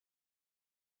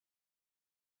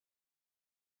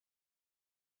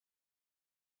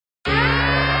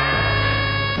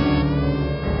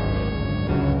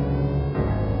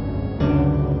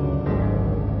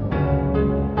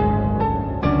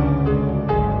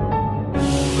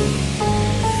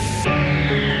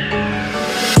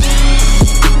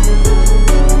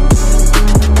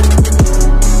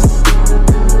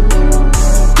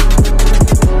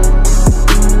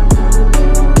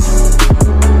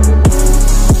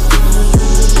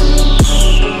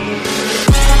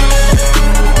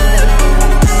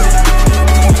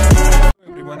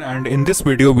in this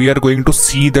video we are going to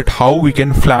see that how we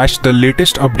can flash the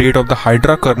latest update of the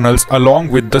HYDRA kernels along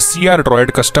with the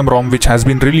Crdroid custom ROM which has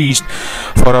been released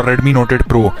for our Redmi Note 8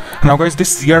 Pro. Now guys,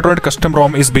 this Crdroid custom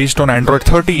ROM is based on Android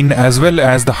 13 as well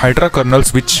as the HYDRA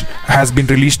kernels which has been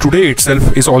released today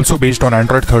itself is also based on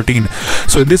Android 13.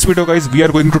 So in this video guys, we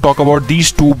are going to talk about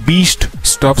these two beast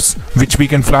stuffs which we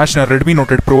can flash in our Redmi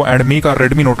Note 8 Pro and make our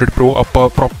Redmi Note 8 Pro a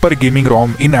proper gaming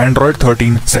ROM in Android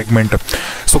 13 segment.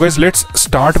 So guys, let's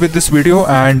start with this video,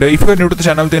 and if you are new to the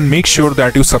channel then make sure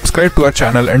that you subscribe to our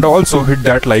channel and also hit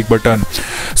that like button.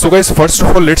 So guys, first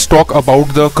of all let's talk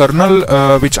about the kernel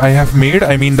which I have made,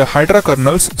 I mean the HYDRA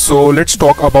kernels. So let's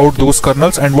talk about those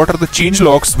kernels and what are the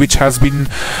changelogs which has been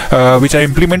which I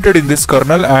implemented in this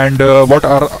kernel, and what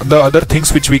are the other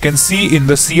things which we can see in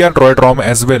the Crdroid ROM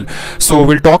as well. So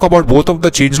we'll talk about both of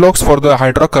the changelogs for the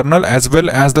HYDRA kernel as well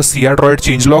as the Crdroid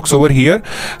changelogs over here.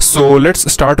 So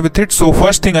let's start with it. So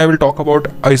first thing I will talk about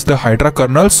is the HYDRA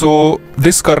kernel. So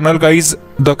this kernel guys,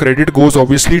 the credit goes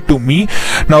obviously to me.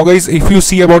 Now guys, if you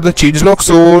see about the changelog,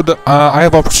 so I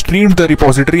have upstreamed the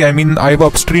repository, I mean I have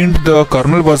upstreamed the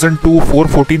kernel version to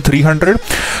 4.14.300.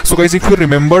 so guys, if you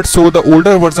remembered, so the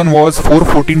older version was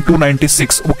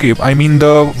 4.14.296. okay, I mean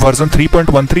the version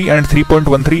 3.13 and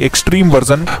 3.13 extreme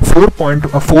version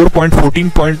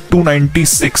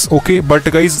 4.14.296. okay, but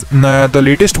guys the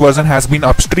latest version has been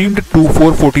upstreamed to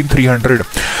 4.14.300.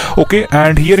 okay,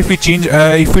 and here if we change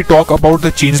if we talk about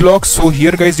the changelogs, so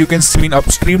here guys you can see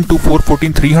upstream to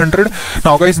 4.14.300.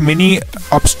 now guys, many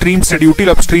upstream schedutil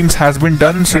upstreams has been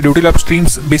done. Schedutil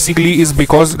upstreams basically is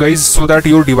because guys, so that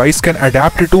your device can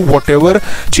adapt to whatever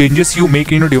changes you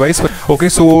make in your device. okay,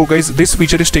 so guys, this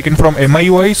feature is taken from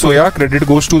MIUI, so yeah, credit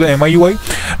goes to the MIUI.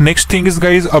 Next thing is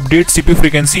guys, update CPU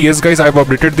frequency. yes guys, I've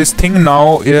updated this thing.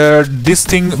 Now this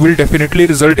thing will definitely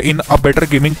result in a better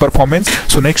gaming performance.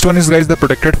 So next one is guys the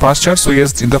protected fast charge. so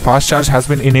yes, the fast charge has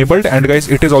been enabled and guys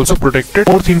it is also protected.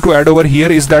 More thing to add over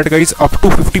here is that guys, up to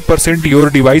 50%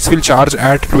 your device will charge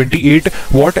at 28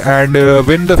 watt, and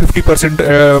when the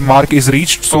 50% mark is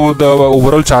reached, so the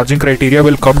overall charging criteria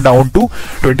will come down to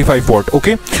 25 watt.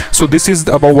 okay, so this is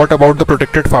about what about the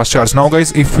protected fast charge. Now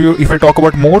guys, if I talk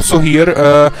about more, so here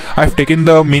I've taken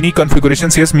the mini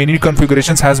configurations. yes, mini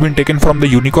configurations has been taken from the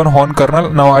Unicorn Horn Kernel.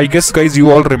 Now I guess guys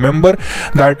you all remember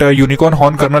that Unicorn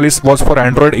Horn Kernel was for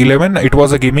Android 11. it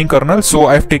was a gaming kernel, so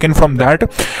I've taken from that.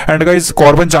 And guys,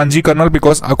 𝗵𝗵𝗶𝗃𝗃 kernel,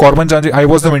 because 𝗵𝗵𝗃𝗃 I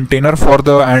was the maintainer for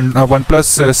the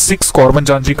OnePlus 6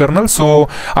 𝗵𝗵𝗃𝗃 kernel, so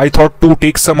I thought to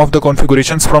take some of the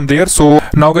configurations from there. So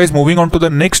now guys, moving on to the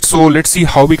next, so let's see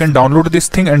how we can download this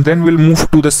thing and then we'll move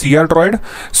to the Crdroid.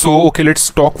 so okay, let's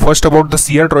talk first about the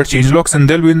Crdroid changelogs, and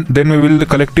then we will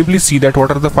collectively see that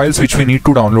what are the files which we need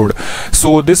to download.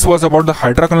 So this was about the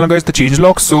HYDRA kernel guys, the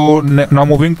changelogs. So now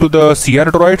moving to the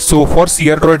Crdroid. so for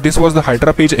Crdroid, this was the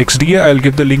HYDRA page XDA. I'll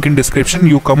give the link in description.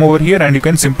 You come over here and you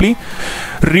can simply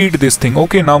read this thing.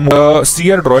 okay, now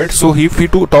Crdroid. so if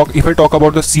I talk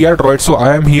about the Crdroid, so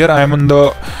I am here, I am on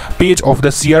the page of the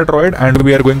Crdroid, and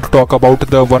we are going to talk about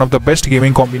the one of the best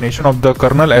gaming combination of the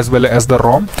kernel as well as the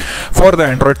ROM for the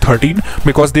Android 13,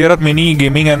 because there are many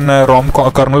gaming and ROM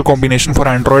kernel combination for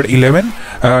Android 11,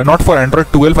 not for Android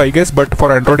 12 I guess, but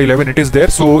for Android 11 it is there.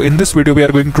 So in this video we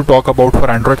are going to talk about for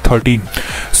Android 13.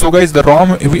 so guys, the ROM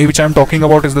which I am talking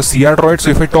about is the Crdroid. so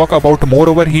if I talk about more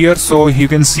over here, so you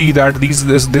can see that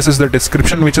this is the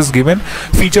description which is given.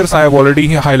 Features I have already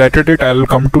highlighted it, I will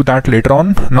come to that later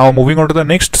on. Now moving on to the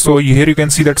next, so here you can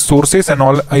see that sources and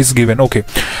all is given. okay,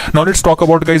 now let's talk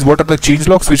about guys what are the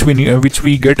changelogs which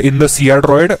we get in the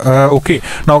Crdroid. okay,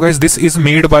 now guys, this is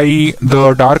made by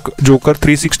the Dark Joker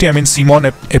 360, I mean Simon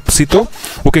Epsito.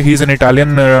 okay, he is an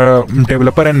Italian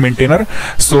developer and maintainer.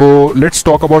 So let's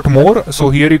talk about more. so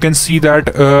here you can see that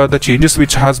the changes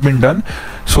which has been done.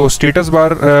 So status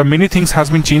bar, many things has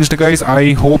been changed guys.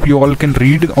 I hope you all can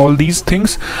read all these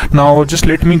things. Now just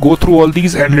let me go through all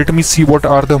these and let me see what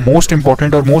are the most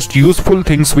important or most useful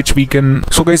things which we can.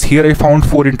 So guys, here I found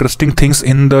 4 interesting things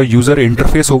in the user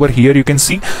interface over here you can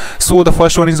see. So the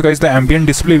first one is guys the ambient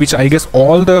display, which I guess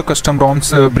all the custom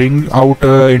ROMs bring out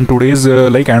in today's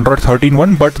like Android 13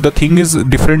 one, but the thing is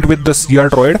different with the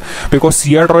Crdroid, because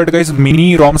Crdroid guys,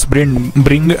 many ROMs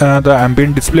bring the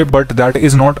ambient display, but that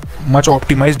is not much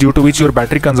optimized, due to which your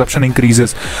battery consumption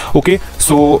increases. okay,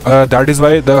 so that is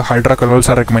why the HYDRA kernels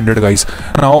are recommended guys.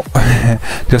 Now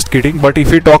just kidding, but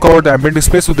if we talk about the ambient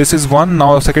display, so this is one.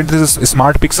 Now second, this is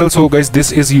smart pixel. So guys,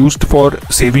 this is used for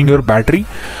saving your battery.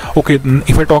 okay,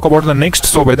 if I talk about the next,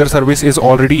 so weather service is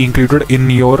already included in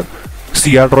your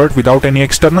𝗖𝗵 without any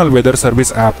external weather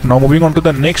service app. Now moving on to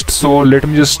the next, so let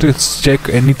me just check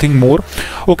anything more.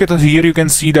 Okay, so here you can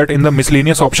see that in the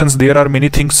miscellaneous options there are many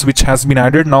things which has been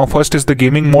added. Now first is the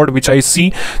gaming mode, which I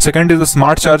see. Second is the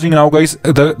smart charging. Now guys,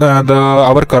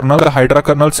 our kernel, the HYDRA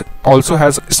kernels, also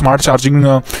has smart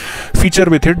charging feature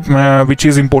with it, which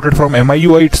is imported from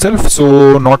MIUI itself,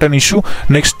 so not an issue.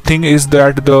 Next thing is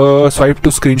that the swipe to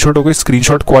screenshot. Okay,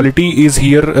 screenshot quality is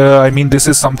here. I mean, this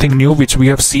is something new which we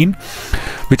have seen,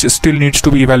 which still needs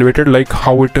to be evaluated, like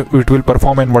how it will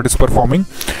perform and what is performing.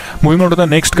 Moving on to the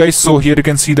next, guys, so here you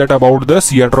can see that about the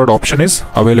𝗖𝗵 option is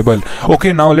available.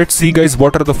 Okay, now let's see, guys,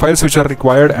 what are the files which are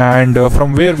required and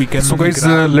from where we can. So guys,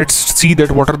 let's see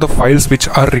that what are the files which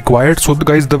are required. So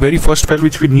guys, the very first file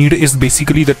which we need is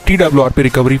basically the TWRP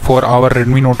recovery for our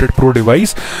Redmi Note 8 Pro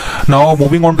device. Now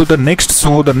moving on to the next,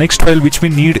 so the next file which we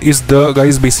need is the,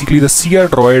 guys, basically the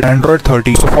Crdroid Android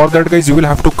 30. So for that, guys, you will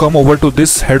have to come over to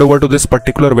this, head over to this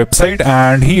particular website,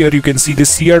 and here you can see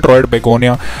this Crdroid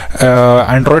Begonia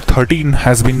Android 13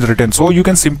 has been written. So you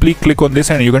can simply click on this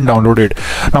and you can download it.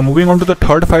 Now moving on to the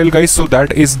third file, guys, so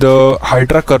that is the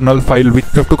HYDRA kernel file, which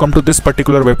you have to come to this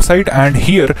particular website, and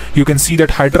here you can see that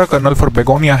HYDRA kernel for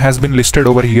Begonia has been listed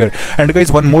over here. And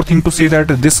guys, one more thing to say, that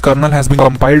this kernel has been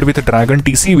compiled with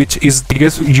DragonTC, which is, I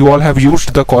guess you all have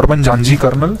used the 𝗵𝗵𝗿𝗲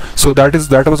kernel, so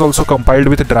that was also compiled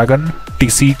with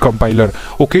DragonTC compiler.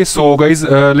 Okay, so guys,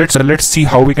 let's see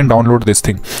how we can download this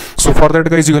thing. So for that,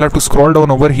 guys, you will have to scroll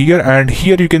down over here, and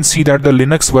here you can see that the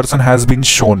Linux version has been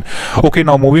shown. Okay,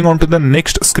 now moving on to the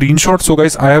next screenshot. So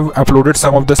guys, I have uploaded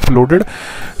some of this uploaded,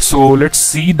 so let's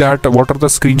see that what are the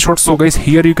screenshots. So guys,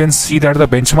 here you can see that the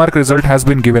benchmark result has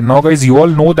been given. Now guys, you all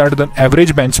know that the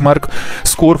average benchmark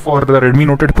score for the Redmi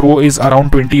Note 8 Pro is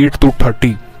around 28 to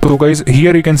 30. So guys,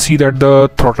 here you can see that the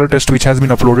throttle test which has been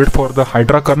uploaded for the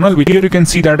HYDRA kernel. Here you can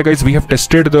see that, guys, we have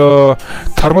tested the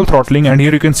thermal throttling, and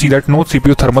here you can see that no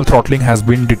CPU thermal throttling has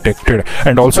been detected.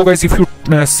 And also, guys, if you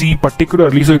see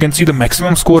particularly, so you can see the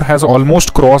maximum score has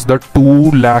almost crossed the 2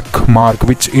 lakh mark,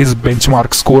 which is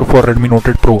benchmark score for Redmi Note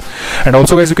 8 Pro. And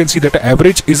also, guys, you can see that the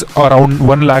average is around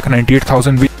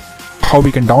 1,98,000. How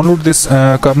we can download this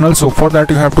kernel? So for that,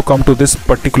 you have to come to this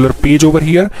particular page over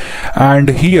here, and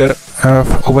here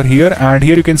and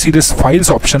here you can see this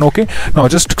files option. Okay, now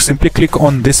just simply click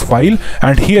on this file,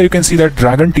 and here you can see that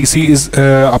DragonTC is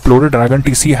uploaded.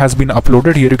 DragonTC has been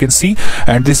uploaded, here you can see,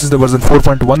 and this is the version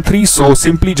 4.13. so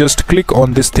simply just click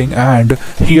on this thing, and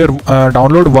here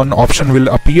download one option will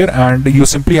appear, and you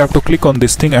simply have to click on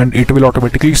this thing and it will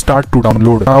automatically start to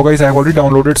download. Now guys, I have already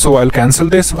downloaded, so I'll cancel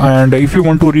this. And if you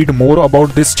want to read more about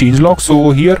this changelog, so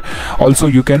here also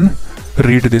you can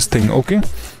read this thing. Okay,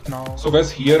 now so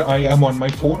guys, here I am on my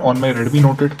phone, on my Redmi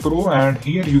Note 8 Pro, and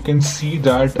here you can see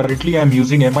that currently I am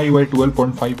using MIUI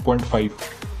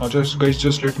 12.5.5. now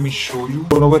just let me show you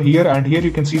over here, and here you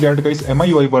can see that, guys,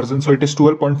 MIUI version, so it is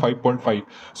 12.5.5.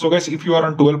 so guys, if you are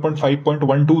on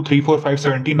 12.5.1, 2, 3, 4, 5,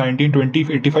 17, 19,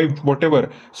 20, 85, whatever,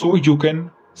 so you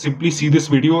can simply see this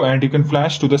video and you can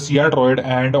flash to the Crdroid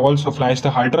and also flash the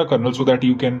HYDRA kernel, so that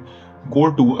you can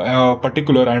go to a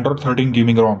particular Android 13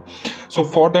 gaming ROM. So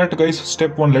for that, guys,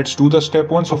 step 1, let's do the step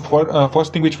 1. So for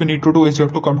first thing which we need to do is you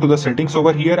have to come to the settings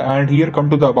over here, and here come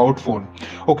to the about phone.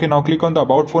 Okay, now click on the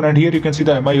about phone, and here you can see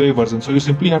the MIUI version, so you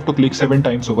simply have to click 7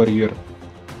 times over here.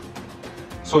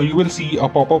 So you will see a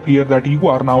pop-up here that you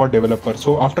are now a developer.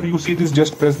 So after you see this,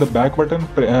 just press the back button,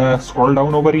 scroll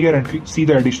down over here, and see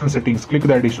the additional settings. Click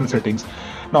the additional settings.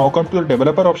 Now come to the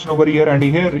developer option over here, and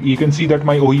here you can see that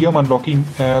my OEM unlocking,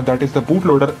 that is the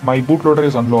bootloader, my bootloader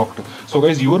is unlocked. So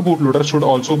guys, your bootloader should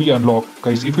also be unlocked.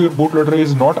 Guys, if your bootloader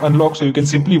is not unlocked, so you can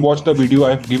simply watch the video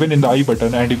I have given in the I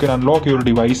button, and you can unlock your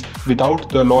device without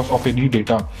the loss of any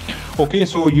data. Okay,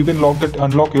 so you can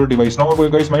unlock your device. Now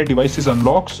guys, my device is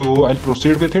unlocked, so I'll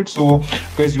proceed with it. So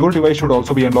guys, your device should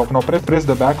also be unlocked. Now press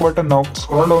the back button. Now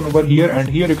scroll down over here, and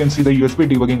here you can see the USB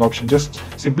debugging option. Just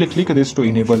simply click this to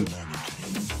enable.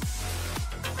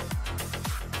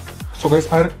 So guys,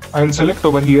 I'll select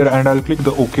over here, and I'll click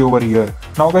the OK over here.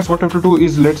 Now guys, what I have to do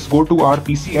is let's go to our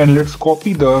PC and let's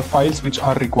copy the files which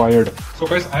are required. So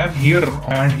guys, I am here,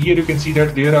 and here you can see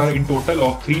that there are in total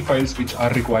of 3 files which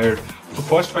are required. So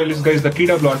first file is, guys, the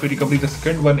TWRP recovery, the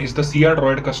second one is the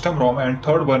Crdroid custom ROM, and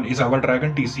third one is our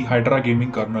DragonTC HYDRA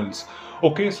gaming kernels.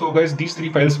 Okay, so guys, these 3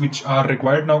 files which are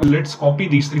required. Now let's copy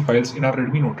these 3 files in our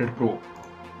Redmi Note 8 Pro.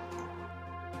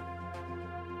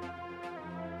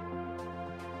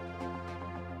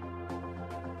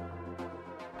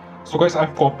 So guys,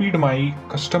 I've copied my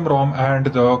custom ROM and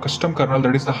the custom kernel,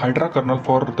 that is the Hydra kernel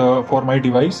for my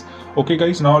device. Okay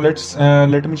guys, now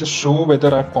let me just show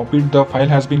whether I've copied, the file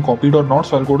has been copied or not.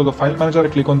 So I'll go to the file manager, I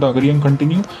click on the agree and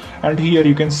continue, and here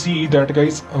you can see that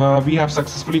guys, we have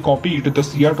successfully copied the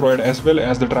Crdroid as well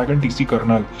as the DragonTC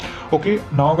kernel. Okay,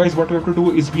 now guys, what we have to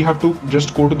do is we have to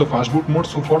just go to the fast boot mode.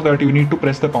 So for that you need to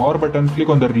press the power button, click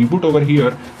on the reboot over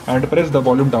here and press the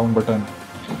volume down button.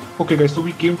 Okay guys, so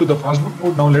we came to the fast boot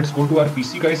mode. Now let's go to our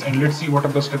PC guys and let's see what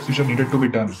are the steps which are needed to be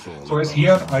done. So guys,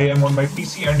 here I am on my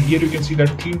PC and here you can see that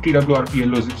theme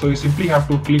𝗙𝗵𝗸𝗲𝗲. So you simply have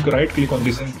to right click on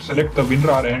this and select the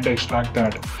WinRAR and extract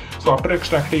that. So after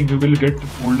extracting you will get a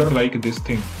folder like this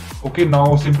thing. Okay,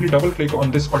 now simply double click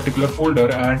on this particular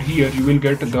folder and here you will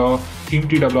get the theme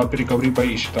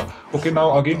𝗙𝗵𝗸𝗲𝗲. Okay,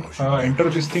 now again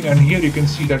enter this thing and here you can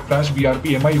see that flash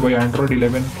brp MIUI Android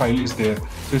 11 file is there.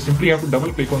 So you simply have to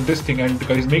double click on this thing and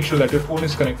guys make sure that your phone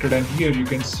is connected, and here you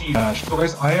can see flash. So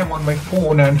guys, I am on my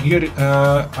phone and here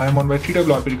I am on my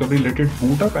𝗙𝗵𝗸𝗲𝗲, let it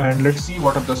boot up and let's see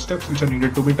what are the steps which are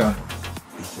needed to be done.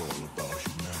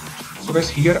 So guys,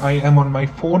 here I am on my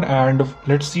phone and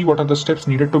let's see what are the steps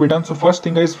needed to be done. So first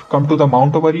thing guys, come to the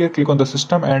mount over here, click on the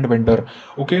system and vendor.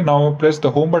 Okay, now press the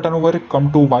home button over it,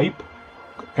 come to wipe,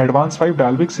 advanced wipe,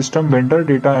 dalvik, system, vendor,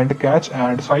 data and cache,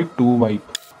 and swipe to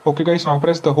wipe. Okay guys, now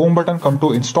press the home button, come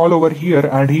to install over here,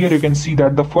 and here you can see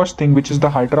that the first thing which is the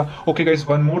Hydra. Okay guys,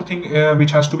 one more thing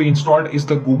which has to be installed is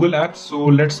the Google apps. So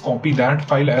let's copy that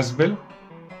file as well.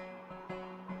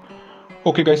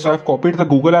 Okay guys, so I've copied the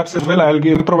Google apps as well. I'll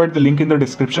provide the link in the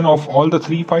description of all the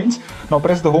 3 files. Now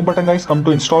press the home button guys, come to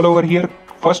install over here.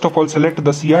 First of all, select the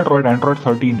Crdroid Android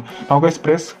 13. Now guys,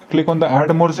 click on the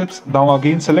add more zips. Now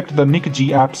again select the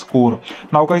𝗙cie core.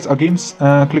 Now guys, again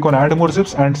click on add more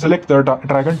zips and select the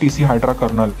DragonTC HYDRA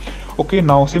kernel. Okay,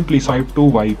 now simply swipe to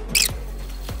wipe.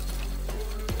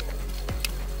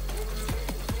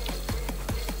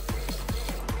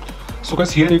 So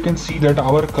guys, here you can see that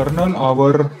our kernel,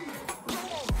 our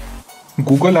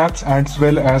Google apps as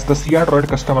well as the Crdroid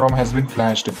custom ROM has been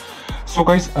flashed. So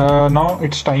guys, now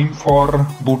it's time for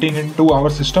booting into our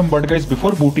system. But guys,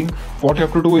 before booting, what you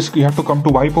have to do is you have to come to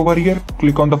wipe over here,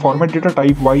 click on the format data,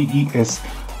 type 𝗙ES.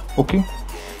 Okay.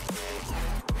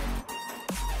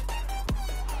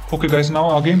 Okay guys,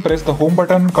 now again press the home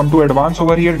button, come to advanced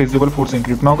over here, disable force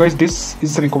encrypt. Now guys, this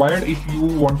is required if you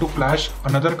want to flash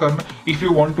another kernel, if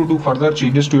you want to do further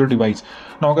changes to your device.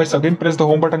 Now guys, again press the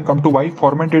home button, come to wipe,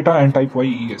 format data and type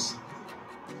𝗙ES.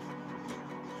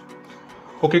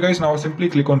 Okay guys, now simply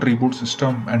click on reboot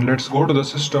system and let's go to the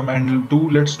system and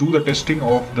let's do the testing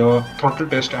of the throttle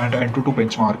test and AnTuTu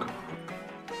benchmark.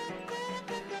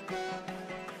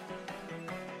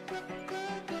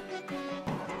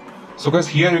 So guys,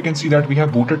 here you can see that we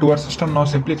have booted to our system. Now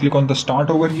simply click on the start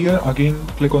over here, again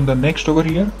click on the next over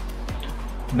here,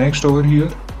 next over here.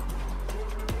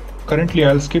 Currently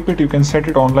I'll skip it, you can set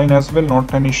it online as well,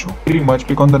 not an issue. Pretty much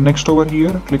click on the next over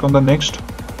here, click on the next,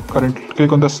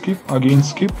 click on the skip, again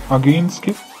skip,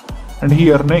 and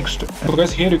here next. So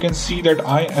guys, here you can see that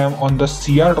I am on the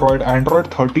Crdroid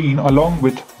Android 13 along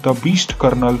with the beast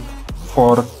kernel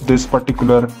for this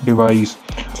particular device.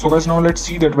 So guys, now let's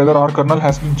see that whether our kernel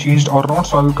has been changed or not.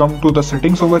 So I'll come to the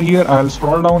settings over here, I'll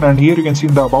scroll down and here you can see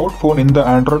the about phone in the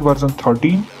Android version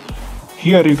 13.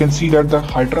 Here you can see that the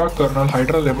Hydra kernel,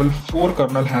 Hydra level 4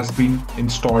 kernel has been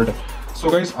installed. So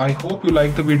guys, I hope you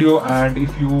like the video, and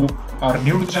if you are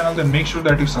new to the channel then make sure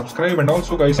that you subscribe, and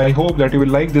also guys, I hope that you will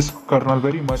like this kernel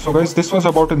very much. So guys, this was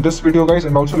about in this video guys,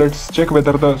 and also let's check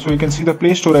whether so you can see the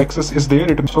Play Store access is there.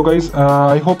 So guys,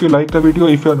 I hope you like the video.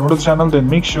 If you are new to the channel then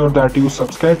make sure that you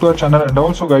subscribe to our channel, and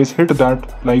also guys, hit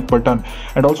that like button.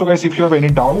 And also guys, if you have any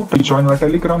doubt, join my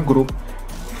Telegram group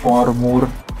for more.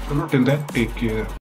 So till then, take care.